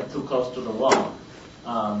bacteria get too close to the wall.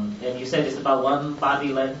 And you said it's about one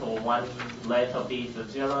body length or one length of the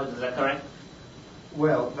flagella. Is that correct?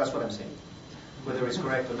 Well, that's what I'm saying. Whether it's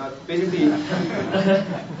correct or not.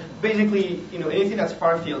 Basically, anything that's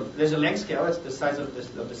far field, there's a length scale. It's the size of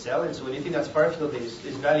the cell, and so anything that's far field is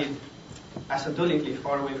valid asymptotically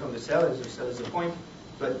far away from the cell, as the cell is a point.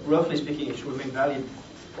 But roughly speaking, it should remain valid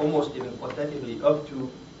almost even quantitatively up to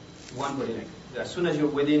one body length. As soon as you're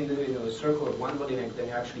within a circle of one body length, then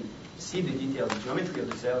you actually see the detailed geometry of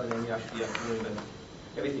the cell, and then you actually have to know about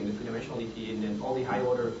everything, the three-dimensionality, and then all the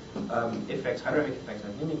high-order effects, hydrodynamic effects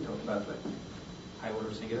that Miming talked about, like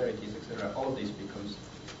high-order singularities, etc. All of this becomes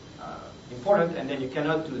important, and then you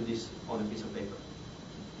cannot do this on a piece of paper.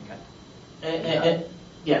 Okay.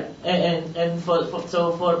 And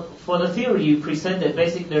for the theory you presented,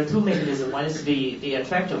 basically there are two mechanisms. One is the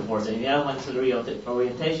attractive force, and the other one is the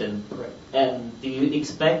reorientation. Correct. And do you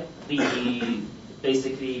expect the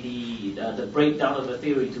breakdown of the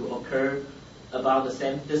theory to occur about the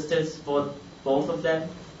same distance for both of them?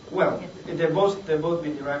 Well, they're both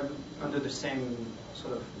being derived under the same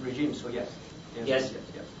sort of regime. So yes. Yes.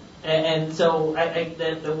 And so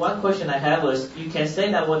the one question I have was, you can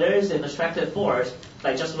say that there is an attractive force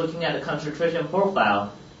by just looking at the concentration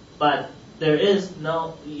profile, but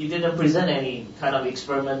you didn't present any kind of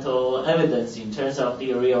experimental evidence in terms of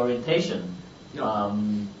the reorientation. No.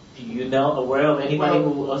 Do you aware of anybody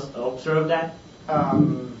who observed that?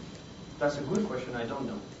 That's a good question. I don't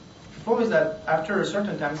know. The problem is that after a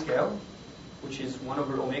certain time scale, which is 1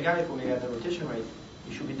 over omega, if omega is the rotation rate,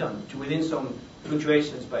 you should be done. Within some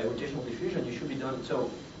fluctuations by rotational diffusion, you should be done.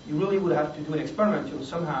 So you really would have to do an experiment to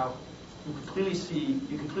somehow you could clearly see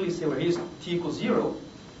where here's t equals 0,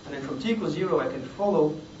 and then from t equals 0, I can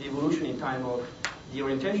follow the evolution in time of the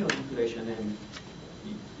orientational population. And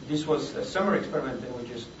this was a summer experiment, and we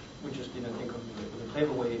just didn't think of a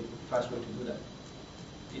clever way, fast way to do that.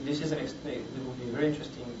 This is it would be very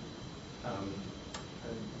interesting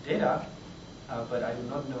data, but I do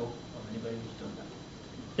not know of anybody who's done that.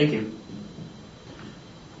 Thank you.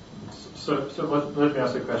 So let me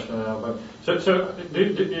ask a question now.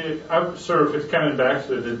 I'm sort of coming back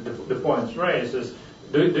to the points raised.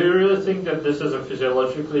 Do you really think that this is a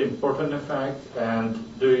physiologically important effect? And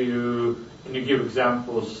can you give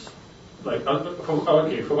examples? Like,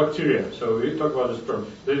 for bacteria. So we talk about this term.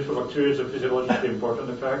 For bacteria, it's a physiologically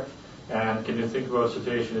important effect. And can you think about a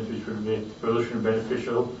situation in which would be evolutionarily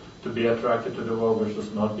beneficial to be attracted to the wall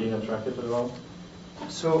versus not being attracted to the wall?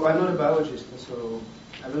 So I'm not a biologist, and so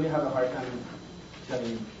I really have a hard time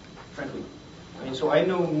telling you, frankly. I mean, so I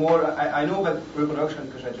know more. I know about reproduction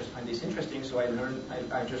because I just find this interesting. So I learned.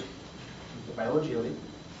 I just the biology of it,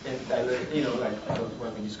 and I learned, like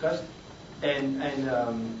what we discussed, and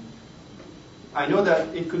I know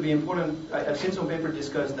that it could be important. I've seen some paper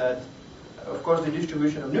discuss that, of course, the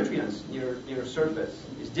distribution of nutrients near surface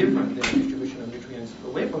is different than the distribution of nutrients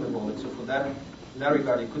away from the wall. And so for that, in that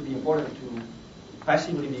regard, it could be important to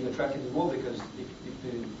passively being attracted to the wall, because if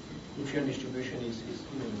the nutrient distribution is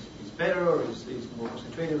better or is more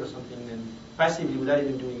concentrated or something, then passively, without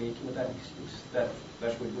even doing any chemotactics,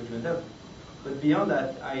 that's what you end up. But beyond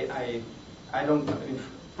that, I don't. I mean,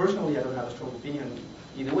 personally, I don't have a strong opinion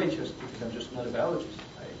either way, just because I'm just not a biologist.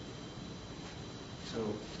 So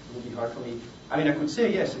it would be hard for me. I mean, I could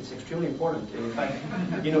say yes, it's extremely important. And in fact,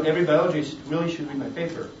 every biologist really should read my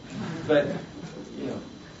paper. But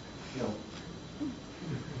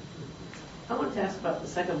I wanted to ask about the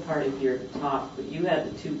second part of your talk. You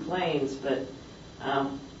had the two planes, but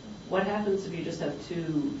what happens if you just have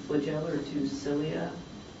two flagella or two cilia?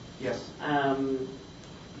 Yes.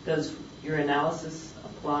 Does your analysis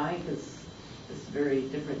apply? Because it's very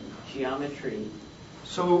different geometry.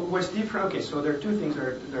 So what's different? Okay, so there are two things that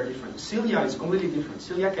are different. Cilia is completely different.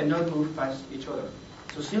 Cilia cannot move past each other.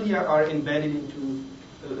 So cilia are embedded into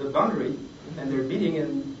the boundary, and they're beating,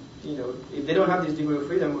 and if they don't have this degree of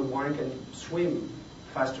freedom, one can swim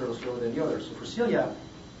faster or slower than the other. So for cilia,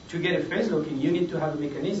 to get a phase locking, you need to have a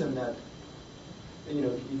mechanism that,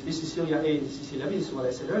 if this is cilia A, this is cilia B, this is what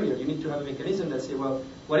I said earlier, you need to have a mechanism that say, well,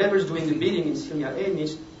 whatever's doing the beating in cilia A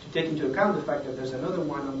needs to take into account the fact that there's another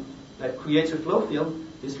one that creates a flow field.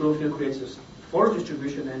 This flow field creates a force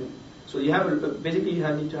distribution, and so you have basically you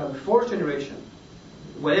need to have a force generation,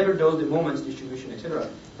 whatever those the moments distribution, etc.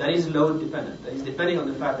 That is load dependent. That is depending on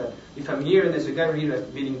the fact that if I'm here and there's a guy here that's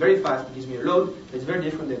beating very fast, it gives me a load that's very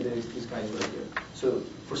different than there is this guy right here. So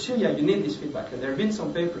for cilia, you need this feedback, and there have been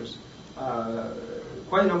some papers,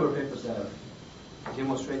 quite a number of papers that have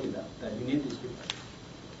demonstrated that you need this feedback.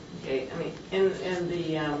 Okay, I mean, in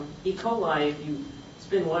the E. coli, if you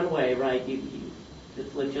spin one way, right, the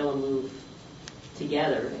flagella move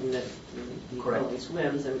together, and the E. coli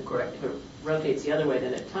swims, and Correct. if it rotates the other way,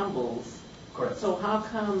 then it tumbles. Correct. So how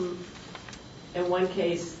come in one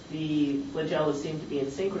case the flagella seem to be in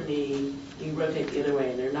synchrony, you rotate the other way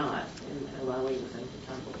and they're not, and allowing the thing to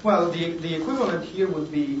tumble? Well, the equivalent here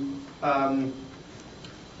would be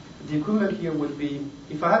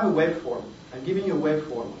if I have a waveform, I'm giving you a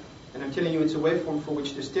waveform, and I'm telling you it's a waveform for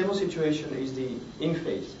which the stable situation is the in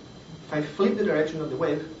phase. If I flip the direction of the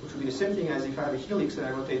wave, which would be the same thing as if I have a helix and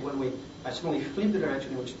I rotate one way, I suddenly flip the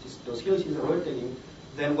direction in which those helices are rotating,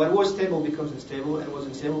 then what was stable becomes unstable, and what was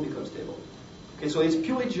unstable becomes stable. Okay, so it's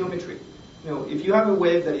purely geometry. If you have a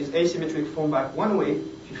wave that is asymmetric formed back one way,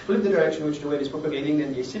 if you flip the direction in which the wave is propagating,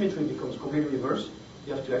 then the asymmetry becomes completely reversed.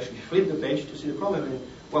 You have to actually flip the page to see the problem, and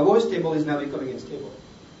what was stable is now becoming unstable.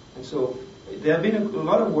 And so there have been a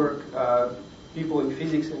lot of work, people in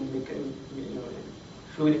physics and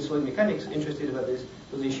fluid and solid mechanics interested about this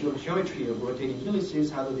issue of geometry of rotating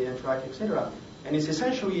helices, how do they interact, etc. And it's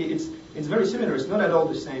essentially it's very similar. It's not at all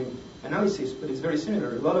the same analysis, but it's very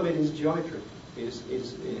similar. A lot of it is geometry,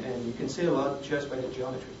 and you can say a lot just by the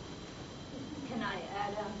geometry. Can I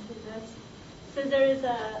add on to this? So there is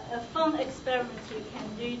a fun experiment you can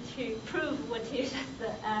do to prove what you just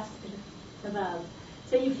asked about.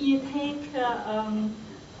 So if you take,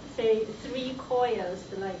 say, 3 coils,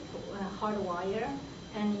 like hard wire,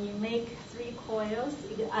 and you make 3 coils,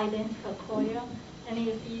 identical coil, and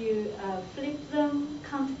if you flip them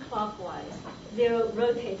counterclockwise, they'll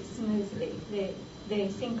rotate smoothly. They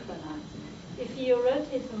synchronize. If you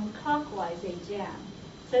rotate them clockwise, they jam.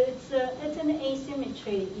 So it's an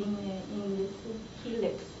asymmetry in this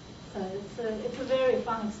helix. So it's a very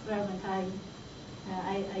fun experiment.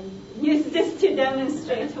 I use this to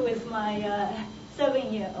demonstrate with my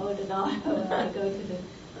 7-year-old daughter when I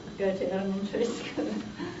go to elementary school.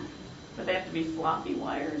 But they have to be floppy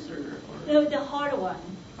wires, or? No, the hard one.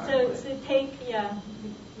 So take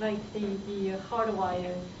like the hard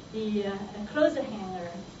wire, the closer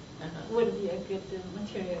hanger would be a good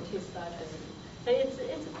material to start with. But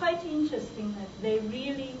it's quite interesting that they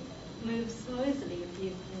really move smoothly if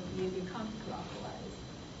you do counterclockwise.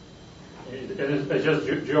 It's just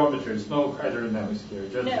geometry. It's no hydrodynamics here.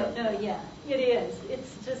 Just it is.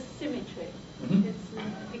 It's just symmetry. Mm-hmm. It's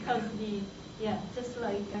because just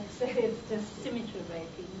like I said, it's just symmetry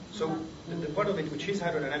breaking. So the part of it which is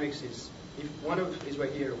hydrodynamics is if one is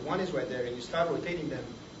right here, one is right there, and you start rotating them,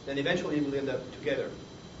 then eventually you will end up together.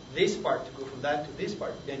 This part to go from that to this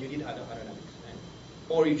part, then you need hydrodynamics,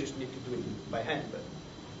 or you just need to do it by hand, but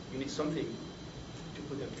you need something to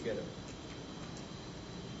put them together.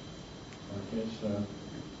 Okay, so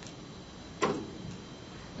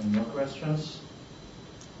any more questions?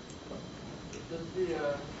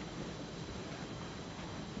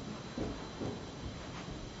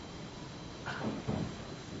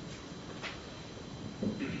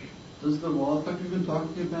 Does the wall effect we've been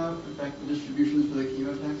talking about affect the distributions for the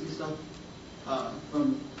chemotaxi stuff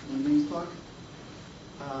from Lindy's talk?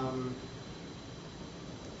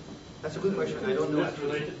 That's a good question. I don't know. That's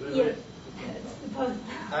related to it.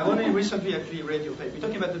 I've only recently actually read your paper. You're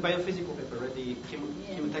talking about the biophysical paper, right? The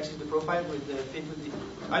chemotaxis, the profile with the fit with the.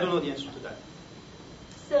 I don't know the answer to that.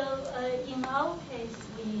 So in our case,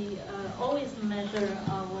 we always measure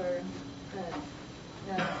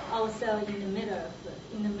our cell in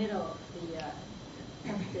the middle of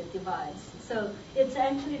the device. So it's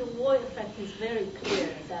actually the wall effect is very clear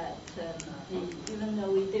that even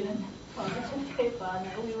though we didn't the paper, and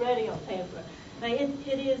we read your paper. But it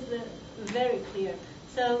is very clear.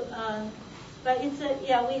 So, but it's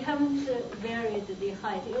we haven't varied the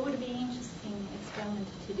height. It would be interesting experiment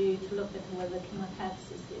to do to look at whether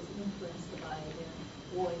chemotaxis is influenced by the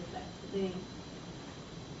wall effect.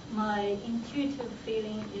 My intuitive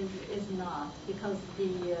feeling is not, because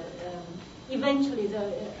the eventually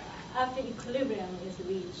after equilibrium is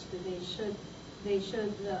reached, they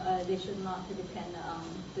should not depend on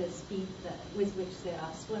the speed with which they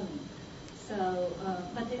are swimming. So,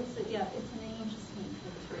 but it's an interesting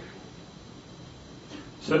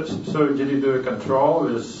experiment. So did you do a control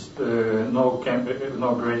with no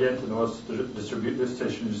gradient, and what's the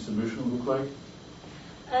station distribution look like?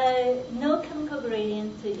 No chemical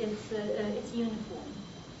gradient. It's uniform.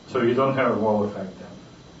 So you don't have a wall effect then?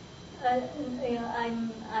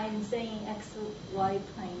 I'm saying X, Y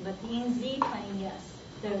plane, but in Z plane, yes,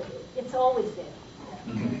 it's always there.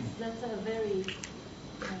 Yeah. Mm-hmm. That's a very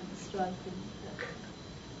striking.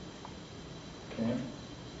 Okay.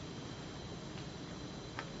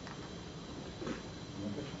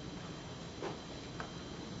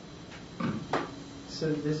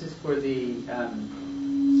 So this is for the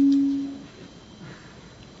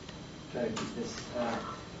try to keep this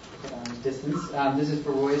distance. This is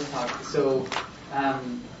for Roy's talk. So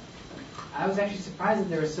I was actually surprised that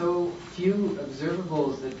there are so few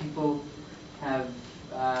observables that people have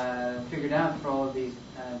figured out for all of these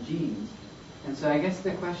genes. And so I guess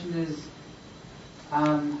the question is,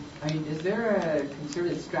 is there a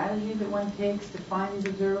concerted strategy that one takes to find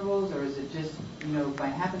these observables, or is it just, by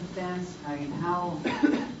happenstance? I mean, how?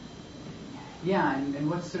 Yeah, and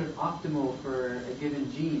what's sort of optimal for a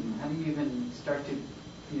given gene? How do you even start to,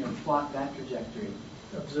 plot that trajectory?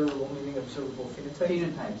 Observable meaning observable phenotypes?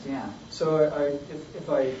 Phenotypes, yeah. So if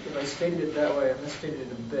I stated it that way, I misstated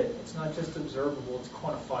it a bit. It's not just observable; it's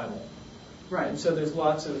quantifiable. Right. And so there's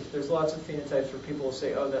lots of phenotypes where people will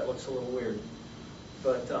say, oh, that looks a little weird.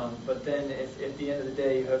 But then if at the end of the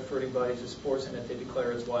day you have fruiting bodies with spores in it, they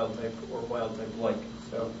declare as wild type or wild type like.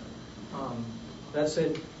 So that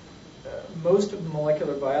said, most of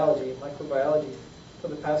molecular biology, microbiology, for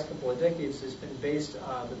the past couple of decades has been based,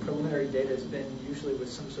 the preliminary data has been usually with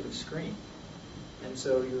some sort of screen. And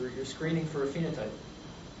so you're screening for a phenotype.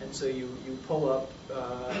 And so you pull up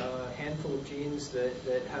a handful of genes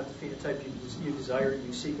that have the phenotype you desire,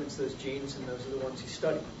 you sequence those genes, and those are the ones you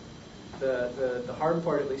study. The hard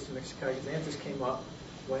part, at least in Mixocaga came up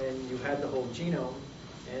when you had the whole genome,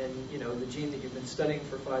 and the gene that you've been studying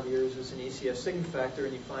for 5 years was an ECF sigma factor,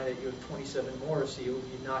 and you find that you have 27 more, so you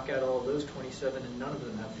knock out all of those 27, and none of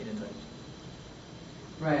them have phenotypes.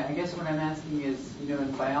 Right. I guess what I'm asking is,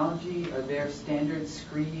 in biology, are there standard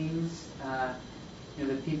screenings that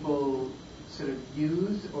people sort of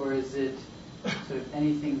use, or is it sort of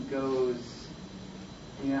anything goes?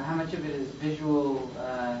 How much of it is visual,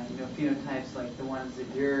 phenotypes like the ones that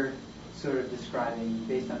you're sort of describing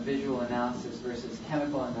based on visual analysis versus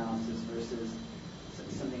chemical analysis versus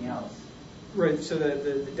something else? Right. So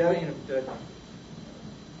the data,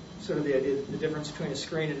 sort of the idea, the difference between a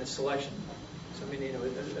screen and a selection. So I mean,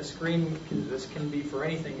 a screen can be for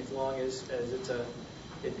anything as long as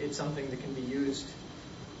it's something that can be used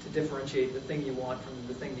to differentiate the thing you want from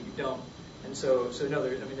the thing that you don't. And so no,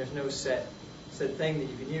 there's no set thing that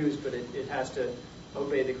you can use, but it has to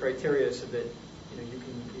obey the criteria so that you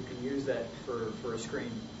can use that for a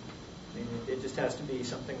screen. I mean, it just has to be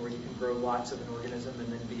something where you can grow lots of an organism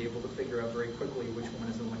and then be able to figure out very quickly which one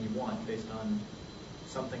is the one you want based on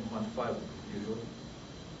something quantifiable, usually.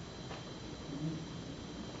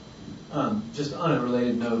 Just on a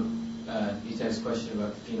related note, Itai's question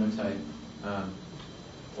about phenotype,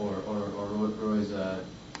 or Roy's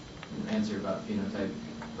answer about phenotype,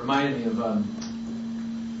 reminded me of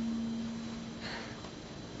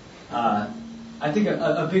I think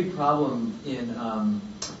a big problem in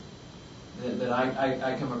that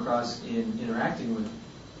I come across in interacting with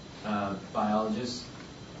biologists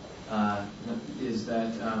is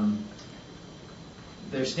that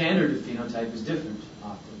their standard of phenotype is different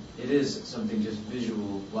often. It is something just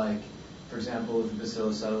visual, like, for example, with the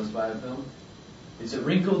Bacillocellulose biofilm. Is it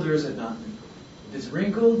wrinkled or is it not wrinkled? If it's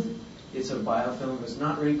wrinkled, it's a biofilm. If it's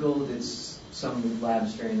not wrinkled, it's some lab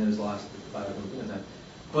strain that has lost the biofilm phenotype.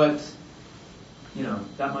 But,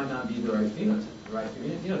 that might not be the right phenotype. The right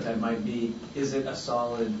phenotype might be, is it a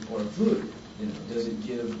solid or a fluid? Does it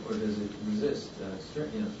give or does it resist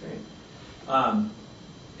strain?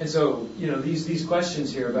 And so, these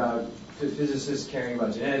questions here about physicists caring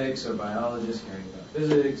about genetics or biologists caring about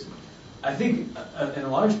physics, I think in a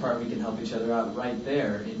large part we can help each other out right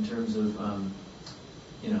there in terms of,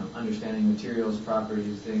 understanding materials,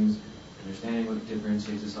 properties, things. understanding what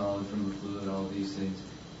differentiates a solid from a fluid, all of these things,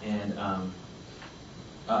 and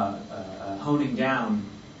honing down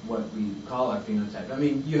what we call our phenotype. I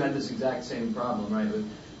mean, you had this exact same problem, right,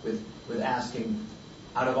 with asking,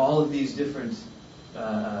 out of all of these different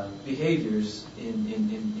behaviors in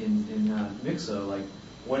Mixo, like,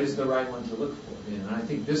 what is the right one to look for? You know, and I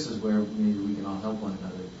think this is where maybe we can all help one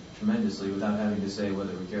another tremendously without having to say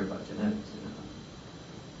whether we care about genetics.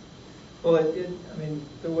 You know? Well, I mean,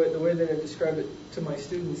 the way that I describe it to my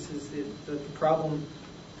students is the problem.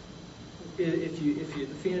 If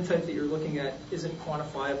the phenotype that you're looking at isn't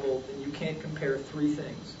quantifiable, then you can't compare three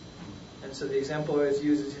things. And so the example I always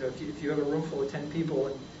use is, if you have a room full of 10 people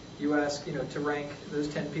and you ask, to rank those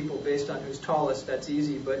 10 people based on who's tallest, that's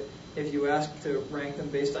easy. But if you ask to rank them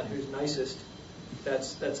based on who's nicest,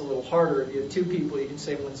 that's a little harder. If you have 2 people, you can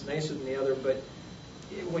say one's nicer than the other. But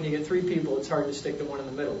when you get 3 people, it's hard to stick the one in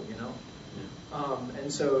the middle,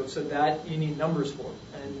 and so that you need numbers for.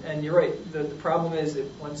 And you're right. The problem is that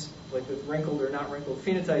once, like with wrinkled or not wrinkled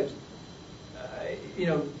phenotypes,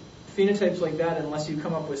 phenotypes like that, unless you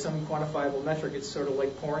come up with some quantifiable metric, it's sort of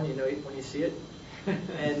like porn, when you see it.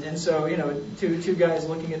 and so, two guys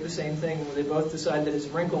looking at the same thing, they both decide that it's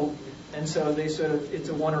wrinkled, and so they sort of, it's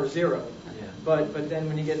a 1 or 0. Yeah. But then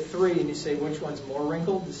when you get 3 and you say which one's more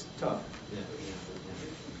wrinkled, it's tough. Yeah.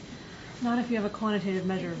 Not if you have a quantitative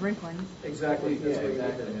measure of wrinkling. Exactly. There's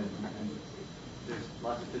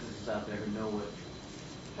lots of physicists out there who know what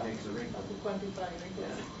makes a wrinkle.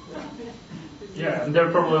 Yeah, and there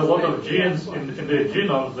are probably a lot of genes in the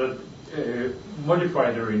genome that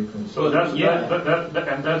modify the wrinkle. So that's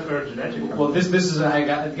where genetics comes. Well, this is I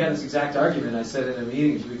got this exact argument. I said in a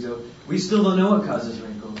meeting a few weeks ago. We still don't know what causes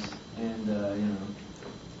wrinkles, and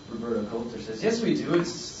Roberto Coulter says, yes, we do.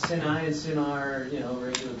 It's sin I and sin R,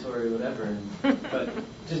 regulatory, whatever. But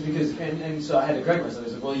just because, and so I had to correct myself. I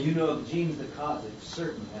said, well, the genes that cause it.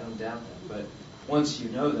 Certainly, I don't doubt that. But once you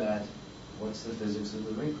know that, what's the physics of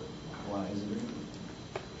the wrinkle? Why is it wrinkled?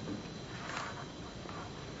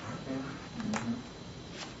 Okay.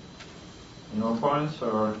 Any more points,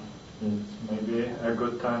 or it's maybe a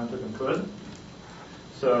good time to conclude?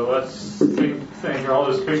 So let's thank all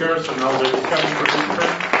the speakers and all the discussion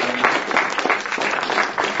participants.